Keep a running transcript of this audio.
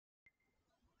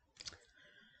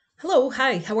Hello,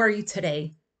 hi, how are you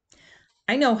today?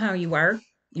 I know how you are.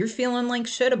 You're feeling like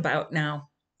shit about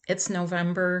now. It's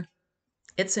November,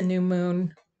 it's a new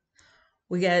moon,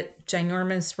 we get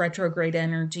ginormous retrograde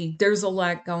energy. There's a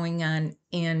lot going on,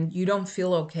 and you don't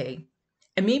feel okay.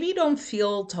 And maybe you don't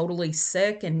feel totally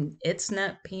sick and it's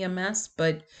not PMS,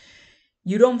 but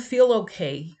you don't feel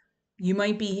okay. You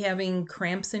might be having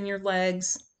cramps in your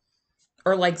legs,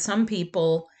 or like some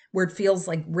people where it feels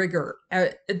like rigor.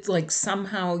 It's like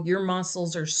somehow your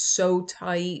muscles are so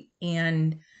tight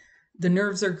and the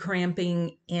nerves are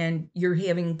cramping and you're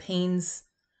having pains.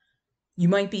 You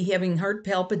might be having heart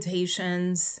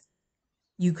palpitations.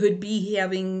 You could be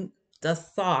having the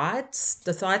thoughts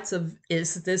of,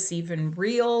 is this even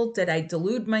real? Did I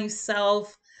delude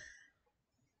myself?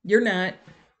 You're not.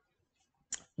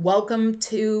 Welcome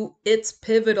to It's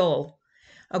Pivotal.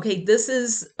 Okay, this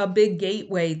is a big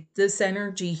gateway, this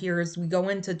energy here as we go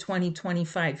into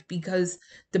 2025, because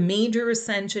the major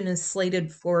ascension is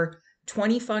slated for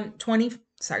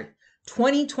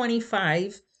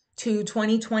 2025 to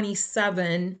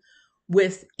 2027,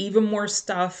 with even more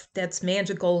stuff that's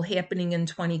magical happening in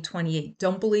 2028.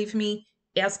 Don't believe me?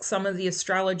 Ask some of the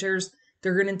astrologers.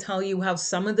 They're going to tell you how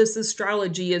some of this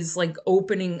astrology is like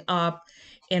opening up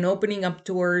and opening up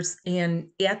doors, and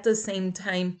at the same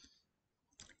time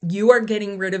you are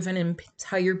getting rid of an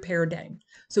entire paradigm.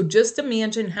 So just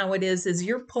imagine how it is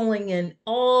you're pulling in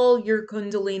all your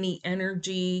kundalini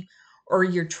energy, or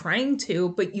you're trying to,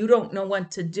 but you don't know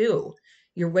what to do.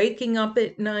 You're waking up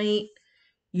at night,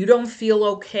 you don't feel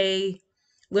okay.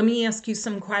 Let me ask you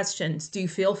some questions. Do you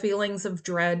feel feelings of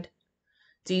dread?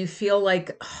 Do you feel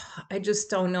like, "Ugh, I just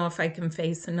don't know if I can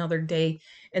face another day?"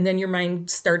 And then your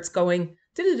mind starts going,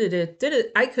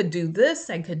 I could do this,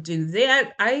 I could do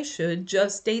that. I should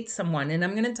just date someone. And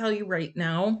I'm going to tell you right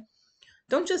now,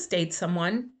 don't just date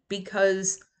someone,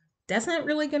 because that's not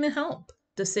really going to help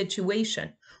the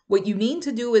situation. What you need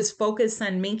to do is focus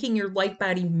on making your light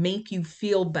body make you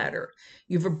feel better.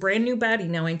 You have a brand new body.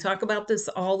 Now, I talk about this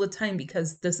all the time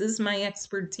because this is my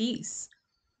expertise.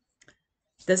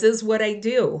 This is what I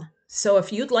do. So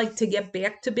if you'd like to get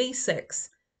back to basics,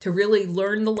 to really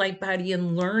learn the light body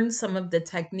and learn some of the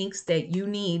techniques that you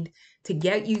need to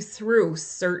get you through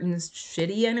certain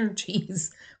shitty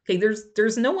energies. Okay,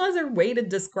 there's no other way to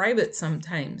describe it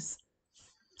sometimes.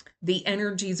 The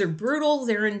energies are brutal,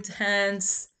 they're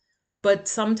intense, but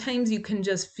sometimes you can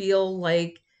just feel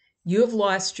like you have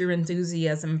lost your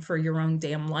enthusiasm for your own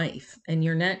damn life and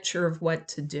you're not sure of what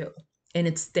to do. And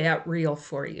it's that real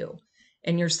for you.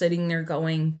 And you're sitting there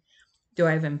going, do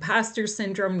I have imposter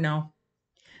syndrome? No.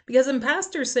 Because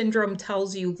imposter syndrome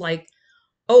tells you, like,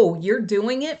 oh, you're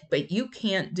doing it, but you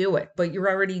can't do it, but you're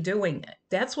already doing it.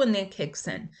 That's when that kicks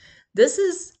in. This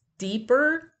is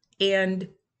deeper, and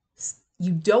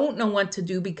you don't know what to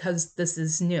do because this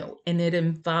is new and it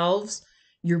involves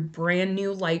your brand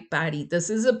new light body. This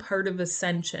is a part of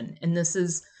Ascension, and this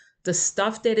is the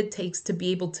stuff that it takes to be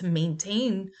able to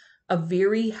maintain a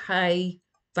very high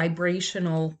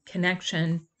vibrational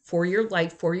connection for your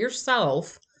life, for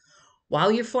yourself, while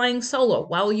you're flying solo,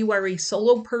 while you are a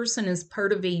solo person as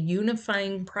part of a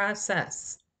unifying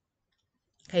process.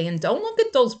 Okay, and don't look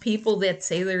at those people that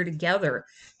say they're together.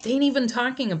 They ain't even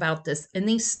talking about this, and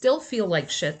they still feel like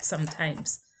shit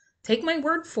sometimes. Take my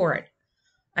word for it.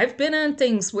 I've been on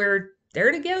things where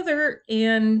they're together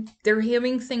and they're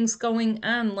having things going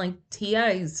on like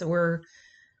TIs, or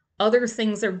other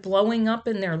things are blowing up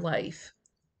in their life.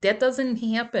 That doesn't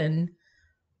happen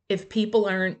if people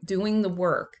aren't doing the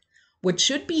work. What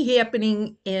should be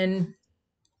happening in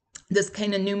this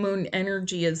kind of new moon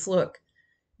energy is, look,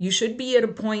 you should be at a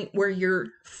point where you're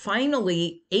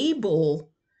finally able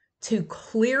to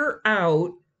clear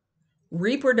out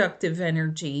reproductive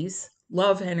energies,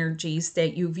 love energies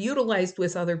that you've utilized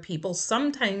with other people,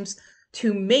 sometimes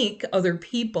to make other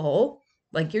people,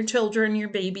 like your children, your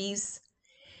babies,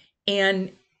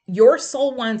 and your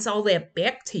soul wants all that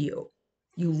back to you.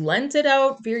 You lent it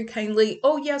out very kindly.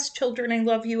 Oh, yes, children, I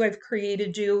love you. I've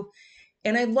created you.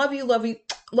 And I love you, love you,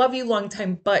 love you long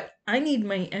time, but I need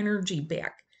my energy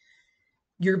back.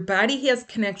 Your body has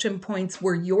connection points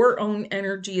where your own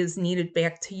energy is needed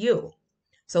back to you.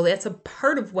 So that's a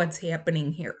part of what's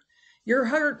happening here. Your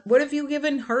heart, what have you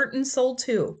given heart and soul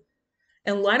to?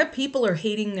 And a lot of people are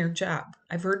hating their job.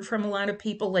 I've heard from a lot of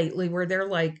people lately where they're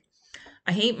like,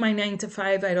 I hate my 9 to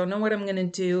 5. I don't know what I'm going to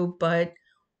do, but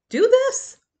do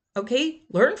this. Okay,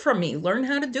 learn from me. Learn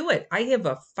how to do it. I have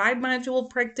a 5-module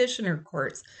practitioner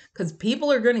course because people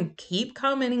are going to keep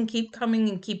coming and keep coming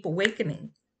and keep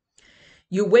awakening.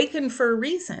 You awaken for a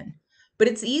reason, but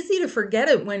it's easy to forget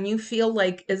it when you feel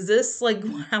like, is this like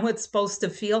how it's supposed to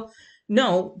feel?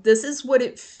 No, this is what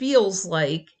it feels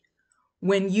like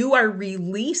when you are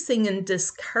releasing and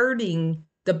discarding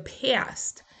the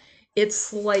past.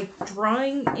 It's like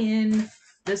drawing in,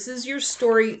 this is your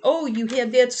story. Oh, you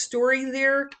had that story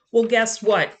there? Well, guess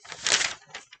what?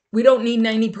 We don't need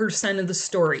 90% of the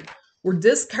story. We're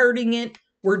discarding it.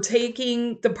 We're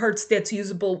taking the parts that's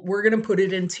usable. We're going to put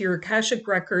it into your Akashic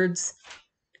Records,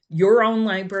 your own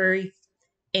library.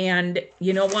 And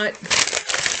you know what?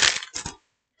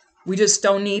 We just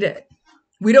don't need it.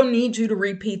 We don't need you to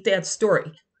repeat that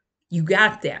story. You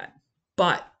got that.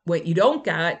 But what you don't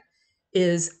got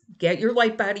is get your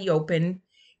light body open,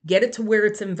 get it to where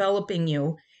it's enveloping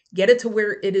you, get it to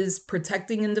where it is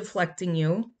protecting and deflecting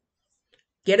you,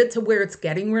 get it to where it's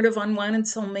getting rid of unwanted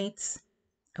soulmates,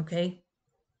 okay?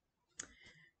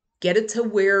 Get it to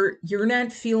where you're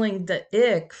not feeling the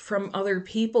ick from other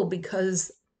people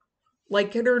because,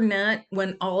 like it or not,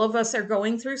 when all of us are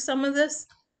going through some of this,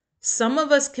 some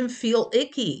of us can feel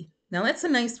icky. Now, that's a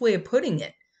nice way of putting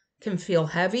it. Can feel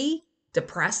heavy,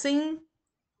 depressing.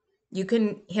 You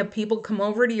can have people come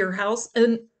over to your house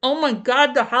and, oh my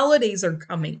God, the holidays are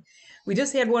coming. We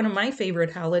just had one of my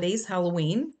favorite holidays,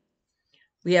 Halloween.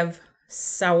 We have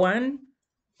Samhain.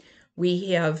 We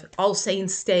have All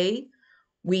Saints Day.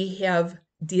 We have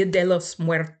Dia de los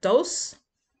Muertos,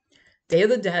 Day of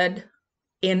the Dead.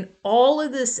 And all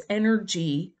of this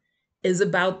energy is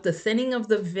about the thinning of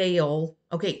the veil.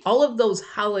 Okay, all of those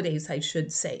holidays, I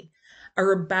should say,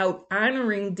 are about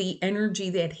honoring the energy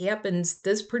that happens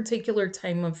this particular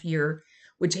time of year,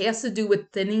 which has to do with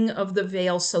thinning of the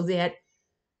veil so that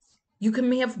you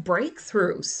can have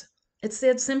breakthroughs. It's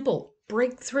that simple.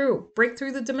 Break through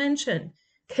the dimension.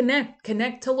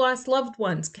 Connect to lost loved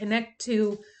ones, connect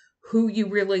to who you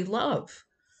really love.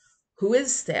 Who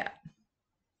is that?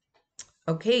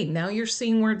 Okay, now you're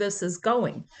seeing where this is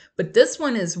going. But this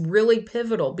one is really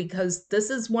pivotal because this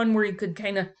is one where you could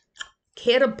kind of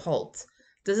catapult.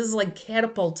 This is like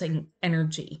catapulting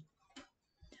energy.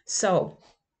 So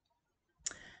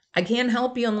I can't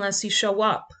help you unless you show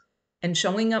up. And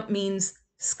showing up means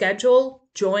schedule,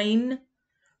 join,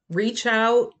 reach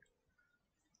out.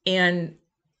 And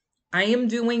I am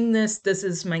doing this. This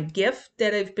is my gift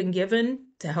that I've been given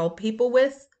to help people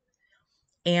with.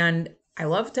 And I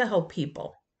love to help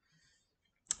people.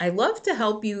 I love to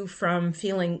help you from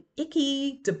feeling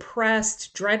icky,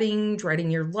 depressed, dreading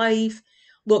your life.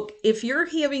 Look, if you're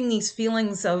having these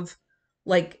feelings of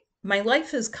like, my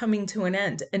life is coming to an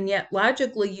end, and yet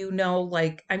logically, you know,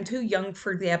 like, I'm too young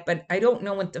for that, but I don't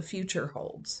know what the future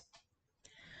holds.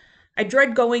 I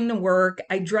dread going to work.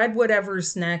 I dread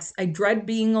whatever's next. I dread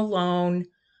being alone.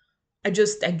 I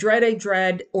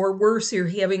dread, or worse, you're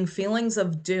having feelings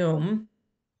of doom.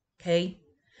 Okay.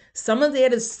 Some of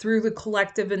that is through the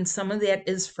collective and some of that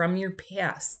is from your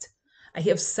past. I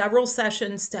have several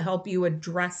sessions to help you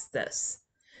address this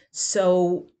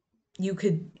so you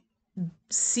could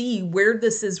see where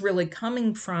this is really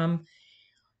coming from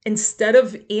instead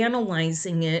of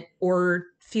analyzing it or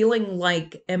feeling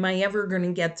like, am I ever going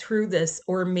to get through this?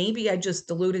 Or maybe I just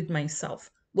deluded myself.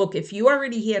 Look, if you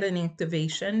already had an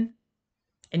activation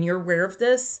and you're aware of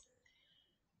this,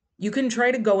 you can try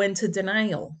to go into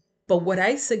denial. But what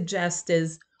I suggest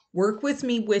is work with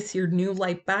me with your new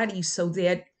light body so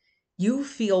that you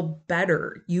feel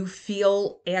better. You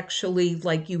feel actually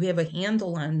like you have a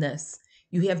handle on this.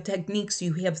 You have techniques,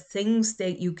 you have things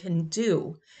that you can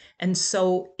do. And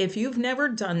so if you've never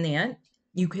done that,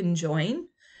 you can join.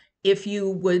 If you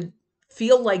would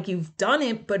feel like you've done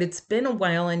it, but it's been a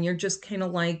while and you're just kind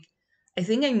of like, I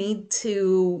think I need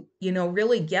to,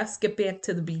 really, yes, get back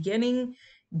to the beginning,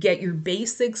 get your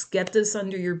basics, get this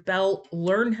under your belt,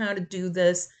 learn how to do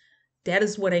this. That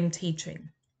is what I'm teaching.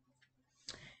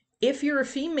 If you're a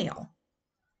female,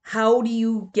 how do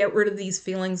you get rid of these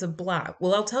feelings of blah?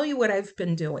 Well, I'll tell you what I've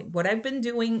been doing. What I've been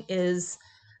doing is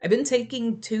I've been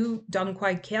taking 2 Dong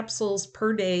Quai capsules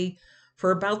per day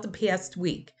for about the past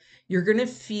week. You're going to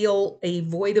feel a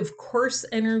void of course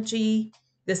energy.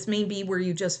 This may be where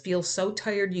you just feel so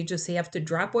tired, you just have to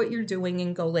drop what you're doing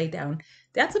and go lay down.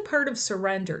 That's a part of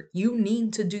surrender. You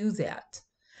need to do that.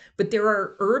 But there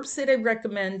are herbs that I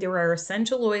recommend, there are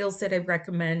essential oils that I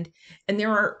recommend, and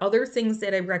there are other things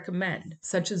that I recommend,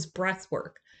 such as breath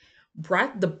work.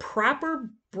 The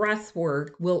proper breath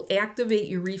work will activate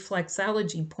your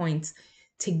reflexology points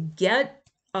to get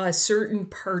certain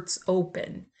parts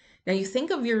open. Now, you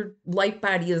think of your light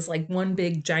body as like one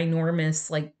big ginormous,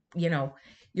 like,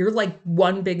 you're like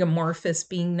one big amorphous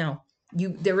being. No,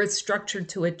 there is structure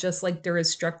to it, just like there is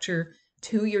structure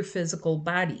to your physical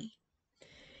body.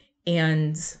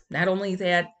 And not only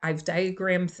that, I've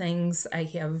diagrammed things. I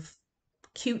have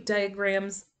cute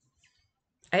diagrams.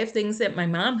 I have things that my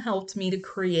mom helped me to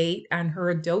create on her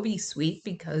Adobe suite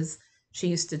because she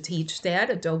used to teach that,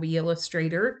 Adobe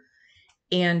Illustrator,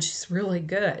 and she's really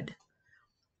good.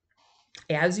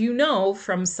 As you know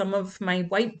from some of my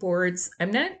whiteboards,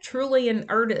 I'm not truly an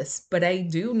artist, but I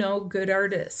do know good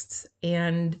artists.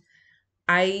 And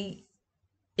I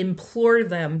implore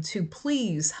them to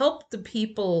please help the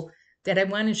people that I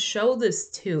want to show this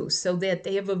to so that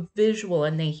they have a visual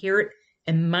and they hear it.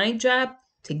 And my job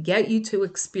to get you to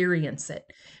experience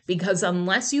it. Because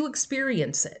unless you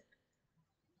experience it,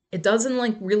 it doesn't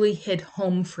like really hit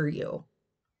home for you.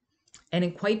 And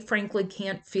it quite frankly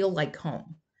can't feel like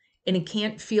home. And it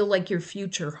can't feel like your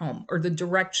future home or the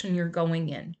direction you're going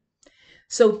in.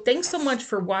 So thanks so much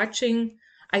for watching.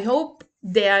 I hope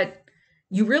that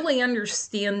you really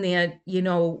understand that, you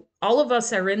know, all of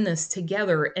us are in this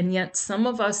together, and yet some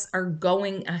of us are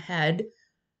going ahead.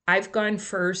 I've gone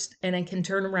first, and I can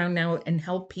turn around now and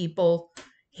help people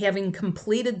having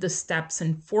completed the steps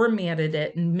and formatted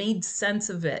it and made sense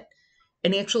of it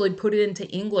and actually put it into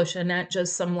English and not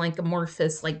just some like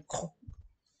amorphous, like,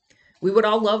 we would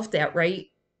all love that, right?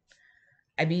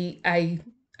 I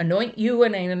anoint you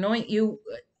and I anoint you.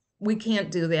 We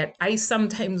can't do that. I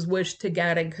sometimes wish to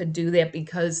God I could do that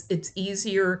because it's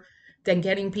easier than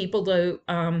getting people to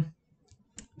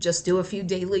just do a few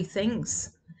daily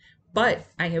things. But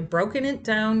I have broken it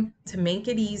down to make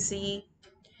it easy.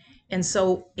 And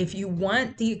so if you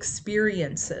want the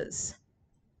experiences,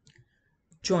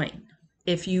 join.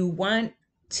 If you want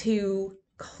to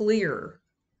clear,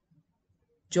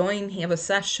 join, have a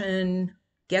session,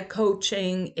 get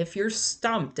coaching. If you're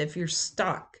stumped, if you're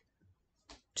stuck,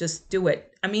 just do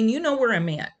it. I mean, you know where I'm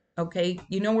at, okay?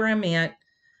 You know where I'm at.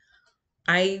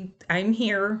 I'm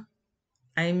here.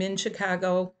 I'm in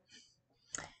Chicago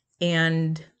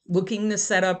and looking to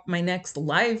set up my next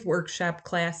live workshop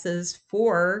classes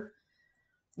for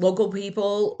local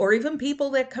people or even people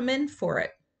that come in for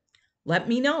it. Let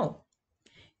me know.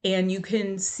 And you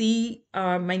can see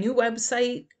my new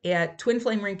website at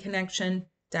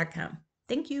twinflamereconnection.com.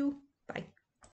 Thank you.